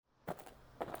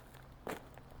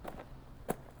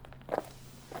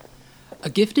A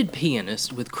gifted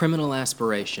pianist with criminal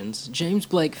aspirations, James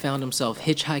Blake found himself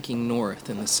hitchhiking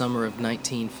north in the summer of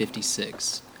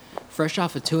 1956. Fresh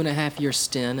off a 2.5-year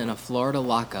stint in a Florida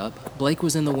lockup, Blake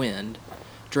was in the wind,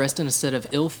 dressed in a set of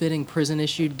ill-fitting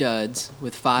prison-issued duds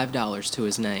with $5 to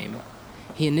his name.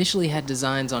 He initially had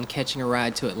designs on catching a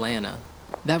ride to Atlanta.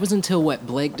 That was until what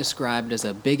Blake described as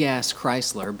a big-ass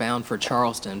Chrysler bound for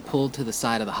Charleston pulled to the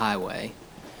side of the highway.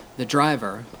 The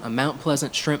driver, a Mount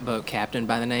Pleasant shrimp boat captain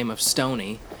by the name of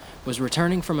Stoney, was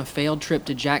returning from a failed trip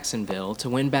to Jacksonville to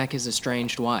win back his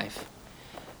estranged wife.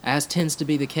 As tends to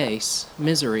be the case,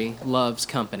 misery loves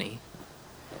company.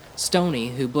 Stoney,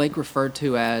 who Blake referred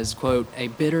to as, quote, a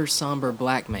bitter, somber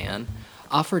black man,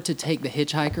 offered to take the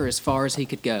hitchhiker as far as he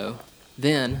could go.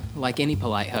 Then, like any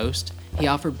polite host, he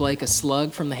offered Blake a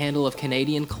slug from the handle of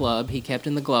Canadian Club he kept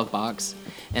in the glove box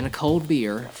and a cold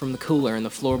beer from the cooler in the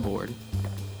floorboard.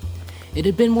 It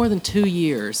had been more than 2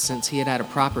 years since he had had a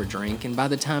proper drink, and by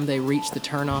the time they reached the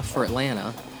turnoff for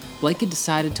Atlanta, Blake had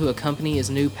decided to accompany his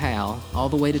new pal all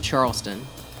the way to Charleston.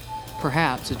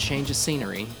 Perhaps a change of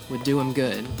scenery would do him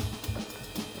good.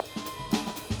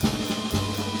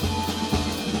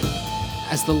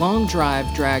 As the long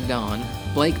drive dragged on,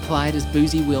 Blake plied his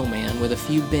boozy wheelman with a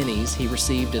few bennies he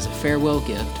received as a farewell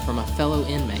gift from a fellow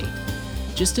inmate,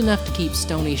 just enough to keep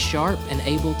Stoney sharp and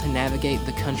able to navigate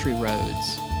the country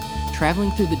roads.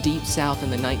 Traveling through the deep South in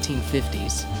the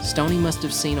 1950s, Stoney must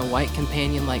have seen a white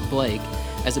companion like Blake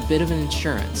as a bit of an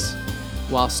insurance,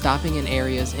 while stopping in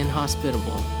areas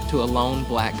inhospitable to a lone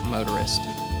black motorist.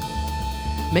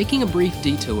 Making a brief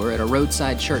detour at a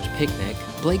roadside church picnic,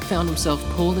 Blake found himself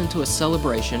pulled into a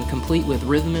celebration complete with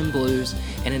rhythm and blues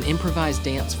and an improvised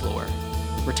dance floor.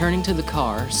 Returning to the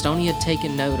car, Stoney had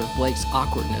taken note of Blake's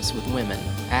awkwardness with women,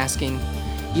 asking,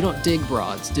 "You don't dig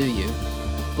broads, do you?"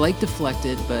 Blake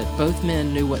deflected, but both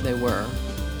men knew what they were.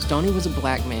 Stoney was a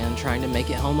black man trying to make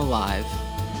it home alive.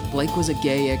 Blake was a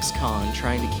gay ex-con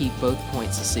trying to keep both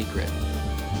points a secret.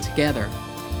 Together,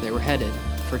 they were headed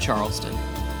for Charleston.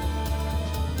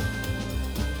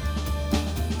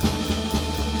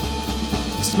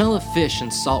 The smell of fish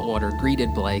and saltwater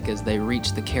greeted Blake as they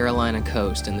reached the Carolina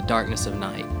coast in the darkness of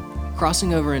night.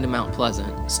 Crossing over into Mount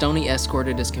Pleasant, Stoney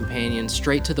escorted his companion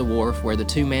straight to the wharf where the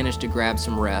two managed to grab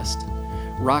some rest,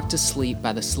 rocked to sleep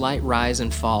by the slight rise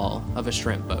and fall of a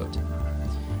shrimp boat.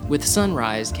 With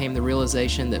sunrise came the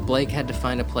realization that Blake had to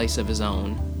find a place of his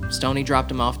own. Stoney dropped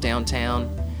him off downtown,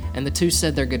 and the two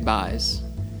said their goodbyes.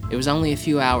 It was only a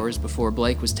few hours before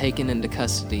Blake was taken into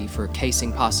custody for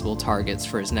casing possible targets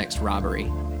for his next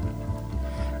robbery.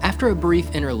 After a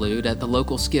brief interlude at the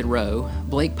local Skid Row,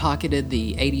 Blake pocketed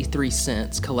the 83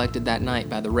 cents collected that night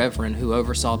by the reverend who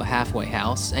oversaw the halfway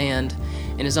house and,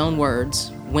 in his own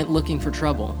words, went looking for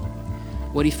trouble.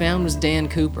 What he found was Dan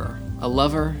Cooper, a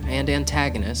lover and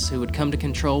antagonist who would come to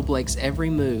control Blake's every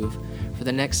move for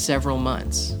the next several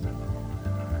months.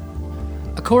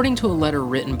 According to a letter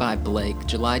written by Blake,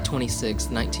 July 26,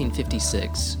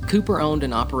 1956, Cooper owned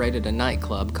and operated a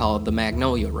nightclub called the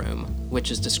Magnolia Room,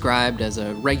 which is described as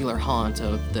a regular haunt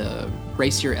of the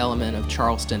racier element of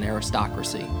Charleston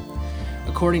aristocracy.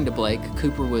 According to Blake,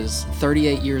 Cooper was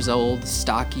 38 years old,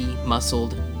 stocky,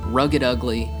 muscled, rugged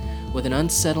ugly, with an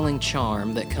unsettling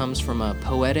charm that comes from a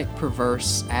poetic,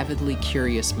 perverse, avidly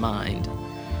curious mind.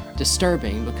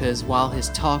 Disturbing because while his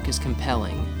talk is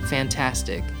compelling,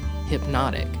 fantastic,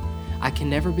 hypnotic, I can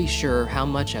never be sure how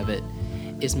much of it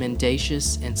is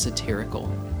mendacious and satirical.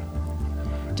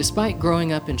 Despite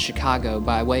growing up in Chicago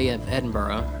by way of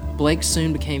Edinburgh, Blake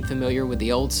soon became familiar with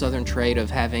the old Southern trait of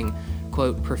having,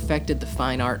 quote, perfected the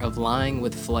fine art of lying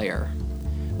with flair.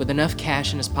 With enough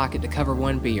cash in his pocket to cover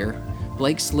one beer,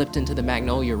 Blake slipped into the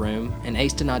Magnolia Room and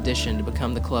aced an audition to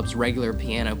become the club's regular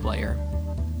piano player.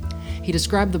 He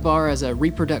described the bar as a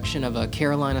reproduction of a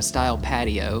Carolina-style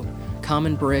patio,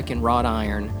 common brick and wrought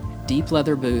iron, deep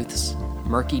leather booths,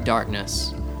 murky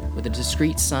darkness, with a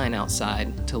discreet sign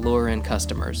outside to lure in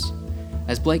customers.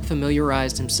 As Blake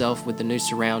familiarized himself with the new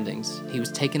surroundings, he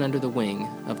was taken under the wing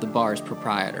of the bar's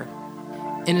proprietor.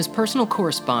 In his personal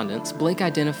correspondence, Blake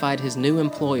identified his new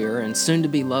employer and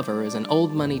soon-to-be lover as an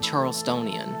old-money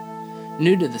Charlestonian.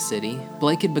 New to the city,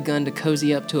 Blake had begun to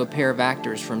cozy up to a pair of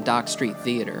actors from Dock Street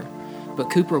Theater,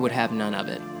 but Cooper would have none of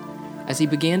it. As he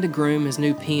began to groom his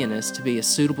new pianist to be a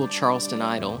suitable Charleston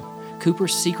idol, Cooper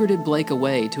secreted Blake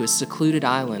away to a secluded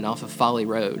island off of Folly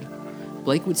Road.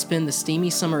 Blake would spend the steamy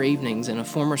summer evenings in a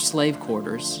former slave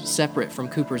quarters, separate from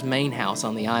Cooper's main house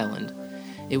on the island.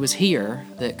 It was here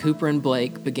that Cooper and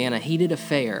Blake began a heated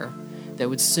affair that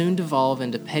would soon devolve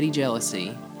into petty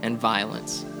jealousy and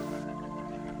violence.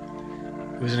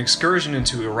 It was an excursion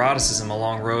into eroticism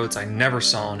along roads I never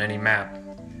saw on any map.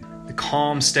 The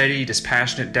calm, steady,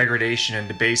 dispassionate degradation and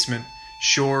debasement,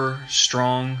 sure,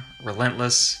 strong,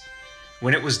 relentless.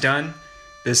 When it was done,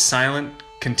 this silent,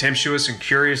 contemptuous, and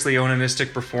curiously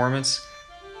onanistic performance,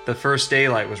 the first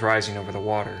daylight was rising over the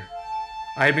water.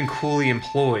 I had been coolly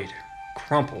employed,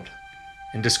 crumpled,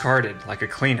 and discarded like a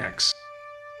Kleenex.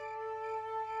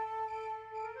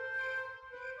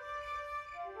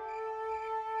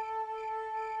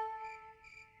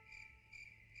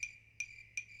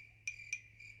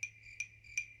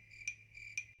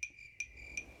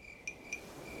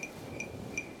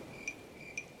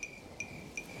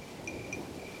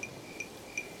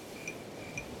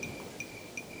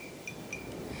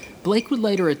 Blake would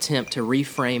later attempt to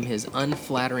reframe his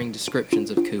unflattering descriptions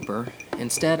of Cooper,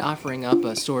 instead offering up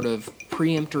a sort of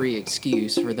preemptory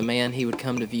excuse for the man he would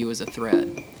come to view as a threat.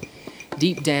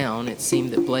 Deep down, it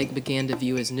seemed that Blake began to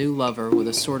view his new lover with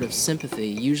a sort of sympathy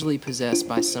usually possessed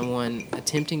by someone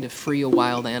attempting to free a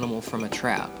wild animal from a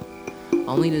trap,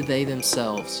 only to they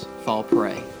themselves fall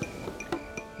prey.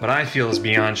 What I feel is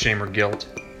beyond shame or guilt,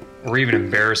 or even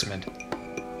embarrassment.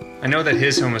 I know that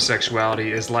his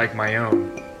homosexuality is like my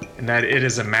own, and that it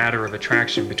is a matter of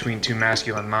attraction between two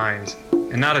masculine minds,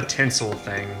 and not a tinsel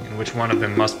thing in which one of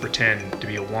them must pretend to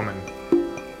be a woman.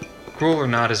 Cruel or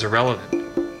not is irrelevant.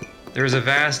 There is a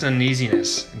vast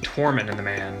uneasiness and torment in the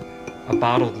man, a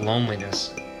bottled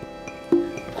loneliness.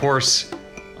 Of course,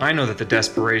 I know that the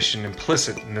desperation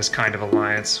implicit in this kind of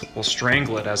alliance will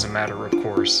strangle it as a matter of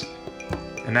course,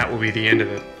 and that will be the end of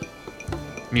it.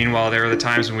 Meanwhile, there are the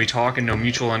times when we talk and no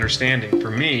mutual understanding.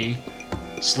 For me,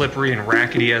 slippery and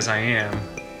rackety as I am,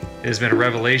 it has been a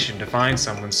revelation to find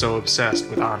someone so obsessed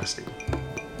with honesty.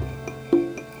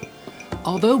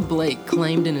 Although Blake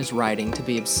claimed in his writing to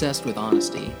be obsessed with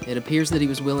honesty, it appears that he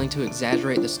was willing to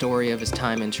exaggerate the story of his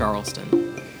time in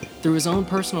Charleston. Through his own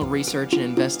personal research and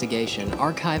investigation,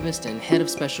 archivist and head of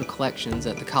special collections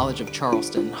at the College of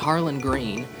Charleston, Harlan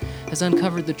Green, has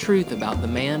uncovered the truth about the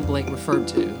man Blake referred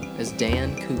to as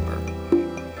Dan Cooper.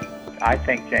 I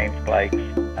think James Blake's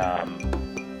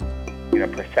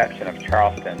perception of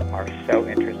Charleston are so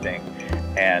interesting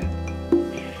and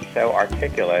so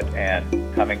articulate,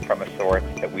 and coming from a source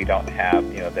that we don't have,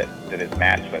 that is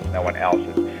matchless. No one else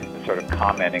is sort of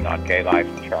commenting on gay life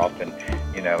in Charleston,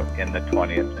 in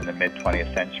the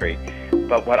mid-20th century.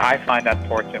 But what I find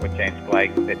unfortunate with James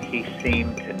Blake, that he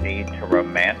seemed to need to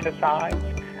romanticize,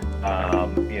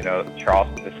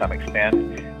 Charleston to some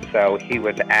extent. So he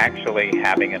was actually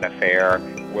having an affair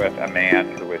with a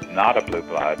man who was not a blue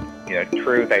blood.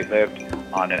 True, they lived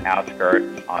on an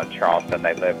outskirts on Charleston.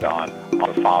 They lived on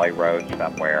the Folly Road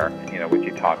somewhere, which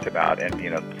he talks about, and,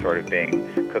 sort of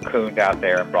being cocooned out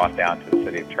there and brought down to the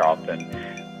city of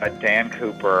Charleston. But Dan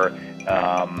Cooper,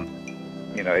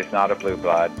 is not a blue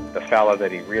blood. The fellow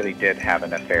that he really did have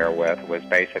an affair with was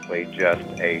basically just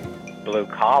a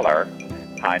blue-collar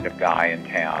kind of guy in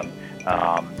town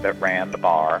that ran the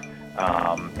bar.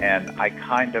 And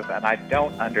I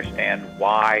don't understand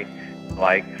why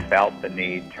Blake felt the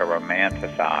need to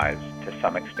romanticize to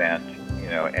some extent,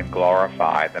 and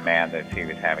glorify the man that he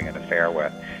was having an affair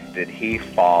with. Did he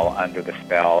fall under the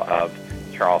spell of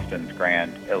Charleston's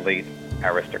grand elite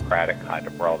aristocratic kind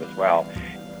of world as well?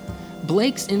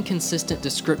 Blake's inconsistent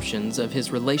descriptions of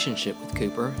his relationship with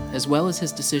Cooper, as well as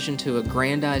his decision to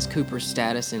aggrandize Cooper's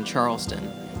status in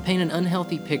Charleston, paint an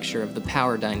unhealthy picture of the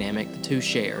power dynamic the two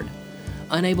shared.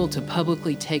 Unable to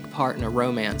publicly take part in a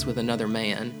romance with another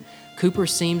man, Cooper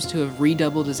seems to have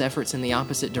redoubled his efforts in the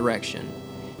opposite direction.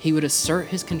 He would assert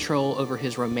his control over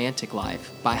his romantic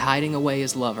life by hiding away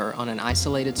his lover on an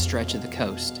isolated stretch of the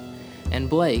coast, and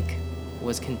Blake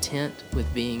was content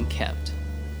with being kept.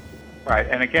 Right,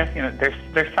 and I guess,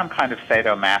 there's some kind of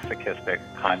sadomasochistic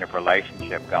kind of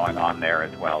relationship going on there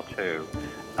as well, too.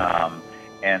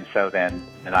 And so then,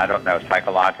 and I don't know,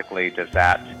 psychologically, does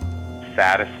that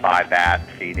satisfy that,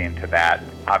 feed into that?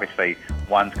 Obviously,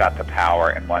 one's got the power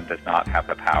and one does not have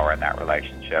the power in that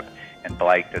relationship, and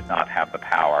Blake does not have the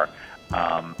power.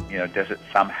 Does it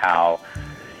somehow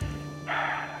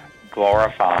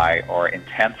glorify or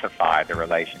intensify the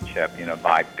relationship,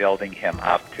 by building him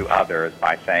up to others,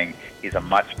 by saying he's a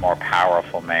much more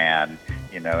powerful man,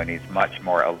 and he's much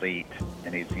more elite,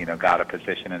 and he's, got a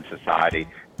position in society,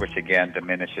 which again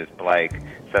diminishes Blake.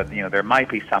 So, there might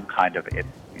be some kind of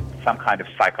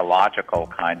psychological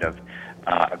kind of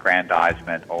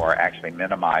aggrandizement or actually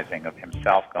minimizing of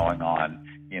himself going on,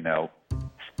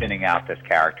 spinning out this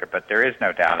character. But there is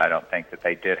no doubt, I don't think, that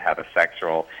they did have a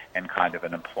sexual and kind of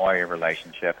an employee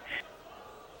relationship.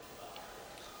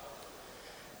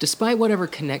 Despite whatever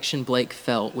connection Blake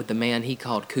felt with the man he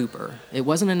called Cooper, it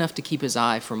wasn't enough to keep his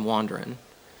eye from wandering.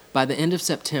 By the end of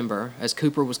September, as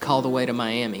Cooper was called away to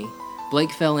Miami,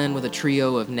 Blake fell in with a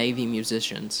trio of Navy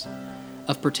musicians.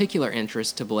 Of particular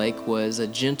interest to Blake was a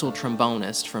gentle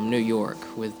trombonist from New York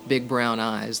with big brown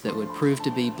eyes that would prove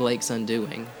to be Blake's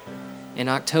undoing. In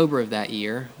October of that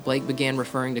year, Blake began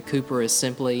referring to Cooper as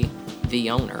simply the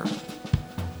owner.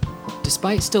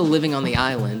 Despite still living on the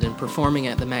island and performing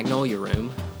at the Magnolia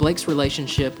Room, Blake's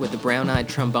relationship with the brown-eyed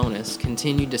trombonist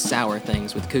continued to sour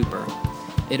things with Cooper.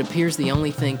 It appears the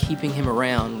only thing keeping him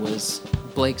around was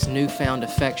Blake's newfound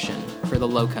affection for the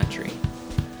Low Country.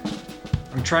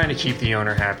 I'm trying to keep the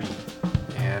owner happy,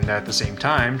 and at the same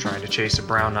time trying to chase a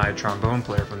brown-eyed trombone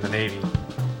player from the Navy.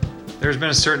 There's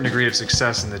been a certain degree of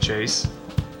success in the chase.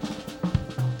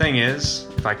 Thing is,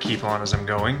 if I keep on as I'm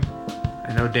going,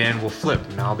 I know Dan will flip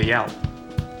and I'll be out.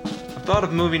 I've thought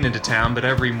of moving into town, but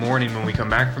every morning when we come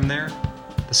back from there,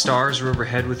 the stars are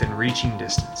overhead within reaching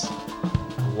distance.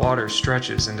 The water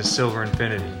stretches into silver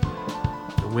infinity.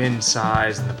 The wind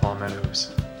sighs in the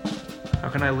palmettos. How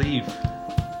can I leave?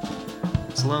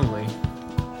 It's lonely.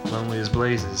 Lonely as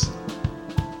blazes.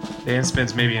 Dan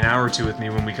spends maybe an hour or two with me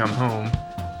when we come home,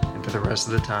 and for the rest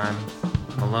of the time,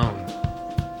 I'm alone.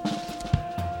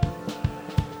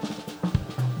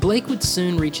 Blake would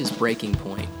soon reach his breaking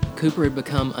point. Cooper had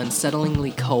become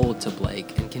unsettlingly cold to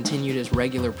Blake and continued his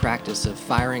regular practice of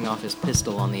firing off his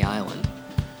pistol on the island.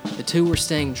 The two were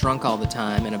staying drunk all the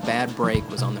time, and a bad break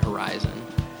was on the horizon.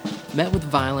 Met with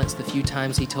violence the few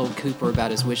times he told Cooper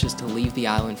about his wishes to leave the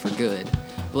island for good,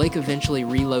 Blake eventually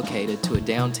relocated to a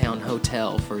downtown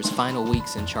hotel for his final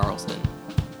weeks in Charleston.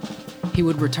 He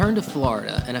would return to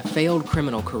Florida and a failed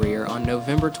criminal career on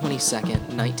November 22,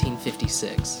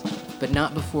 1956, but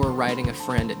not before writing a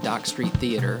friend at Dock Street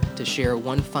Theater to share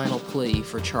one final plea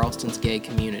for Charleston's gay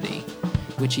community,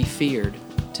 which he feared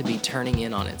to be turning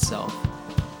in on itself.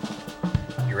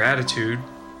 Your attitude,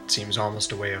 it seems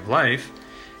almost a way of life,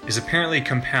 is apparently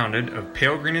compounded of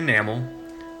pale green enamel,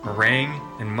 meringue,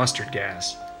 and mustard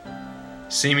gas.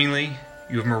 Seemingly,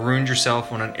 you have marooned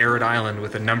yourself on an arid island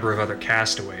with a number of other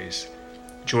castaways,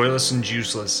 joyless and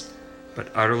juiceless, but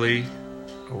utterly,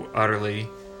 oh utterly,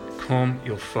 comme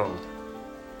il faut.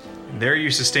 And there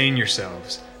you sustain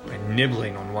yourselves by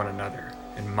nibbling on one another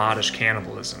in modish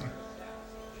cannibalism.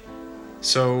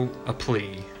 So, a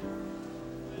plea.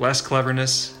 Less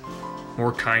cleverness,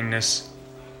 more kindness,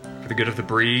 for the good of the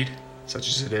breed, such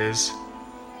as it is.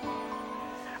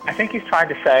 I think he's trying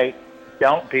to say,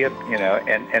 don't be in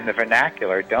the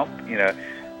vernacular, don't be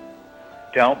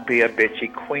a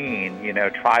bitchy queen,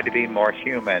 try to be more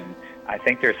human. I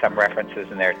think there's some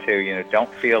references in there too,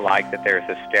 don't feel like that there's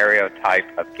a stereotype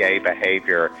of gay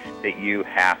behavior that you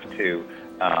have to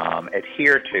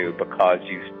adhere to because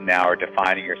you now are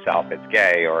defining yourself as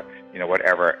gay or,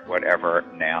 whatever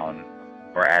noun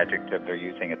or adjective they're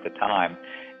using at the time.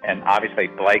 And obviously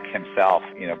Blake himself,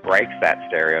 breaks that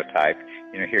stereotype.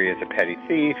 Here he is a petty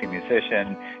thief, a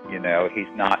musician, he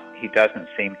doesn't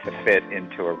seem to fit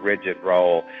into a rigid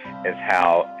role as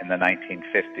how in the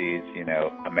 1950s,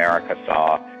 America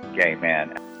saw gay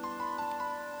men.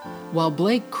 While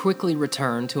Blake quickly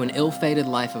returned to an ill-fated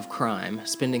life of crime,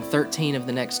 spending 13 of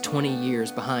the next 20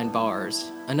 years behind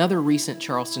bars, another recent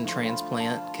Charleston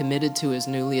transplant committed to his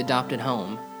newly adopted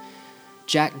home.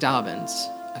 Jack Dobbins,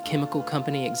 a chemical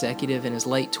company executive in his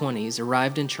late 20s,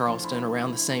 arrived in Charleston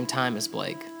around the same time as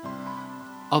Blake.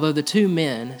 Although the two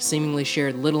men seemingly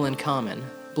shared little in common,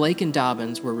 Blake and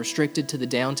Dobbins were restricted to the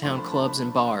downtown clubs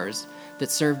and bars that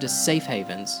served as safe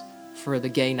havens for the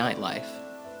gay nightlife.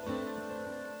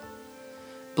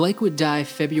 Blake would die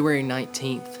February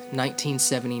 19,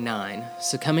 1979,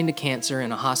 succumbing to cancer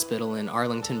in a hospital in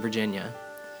Arlington, Virginia.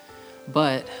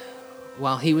 But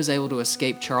while he was able to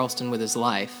escape Charleston with his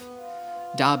life,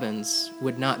 Dobbins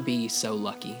would not be so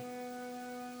lucky.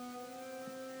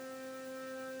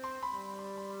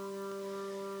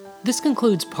 This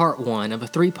concludes part 1 of a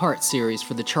 3-part series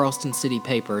for the Charleston City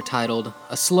Paper titled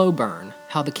A Slow Burn: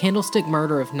 How the Candlestick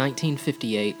Murder of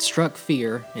 1958 Struck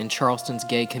Fear in Charleston's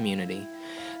Gay Community.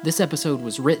 This episode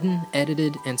was written,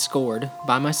 edited, and scored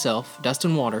by myself,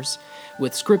 Dustin Waters,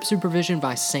 with script supervision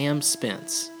by Sam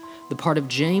Spence. The part of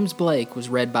James Blake was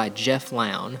read by Jeff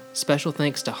Lown. Special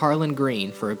thanks to Harlan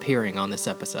Green for appearing on this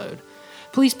episode.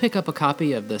 Please pick up a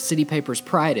copy of the City Paper's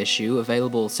Pride issue,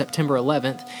 available September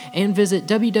 11th, and visit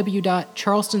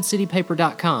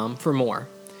www.charlestoncitypaper.com for more.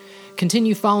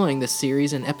 Continue following this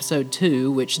series in Episode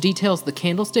 2, which details the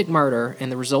Candlestick Murder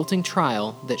and the resulting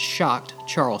trial that shocked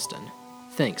Charleston.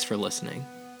 Thanks for listening.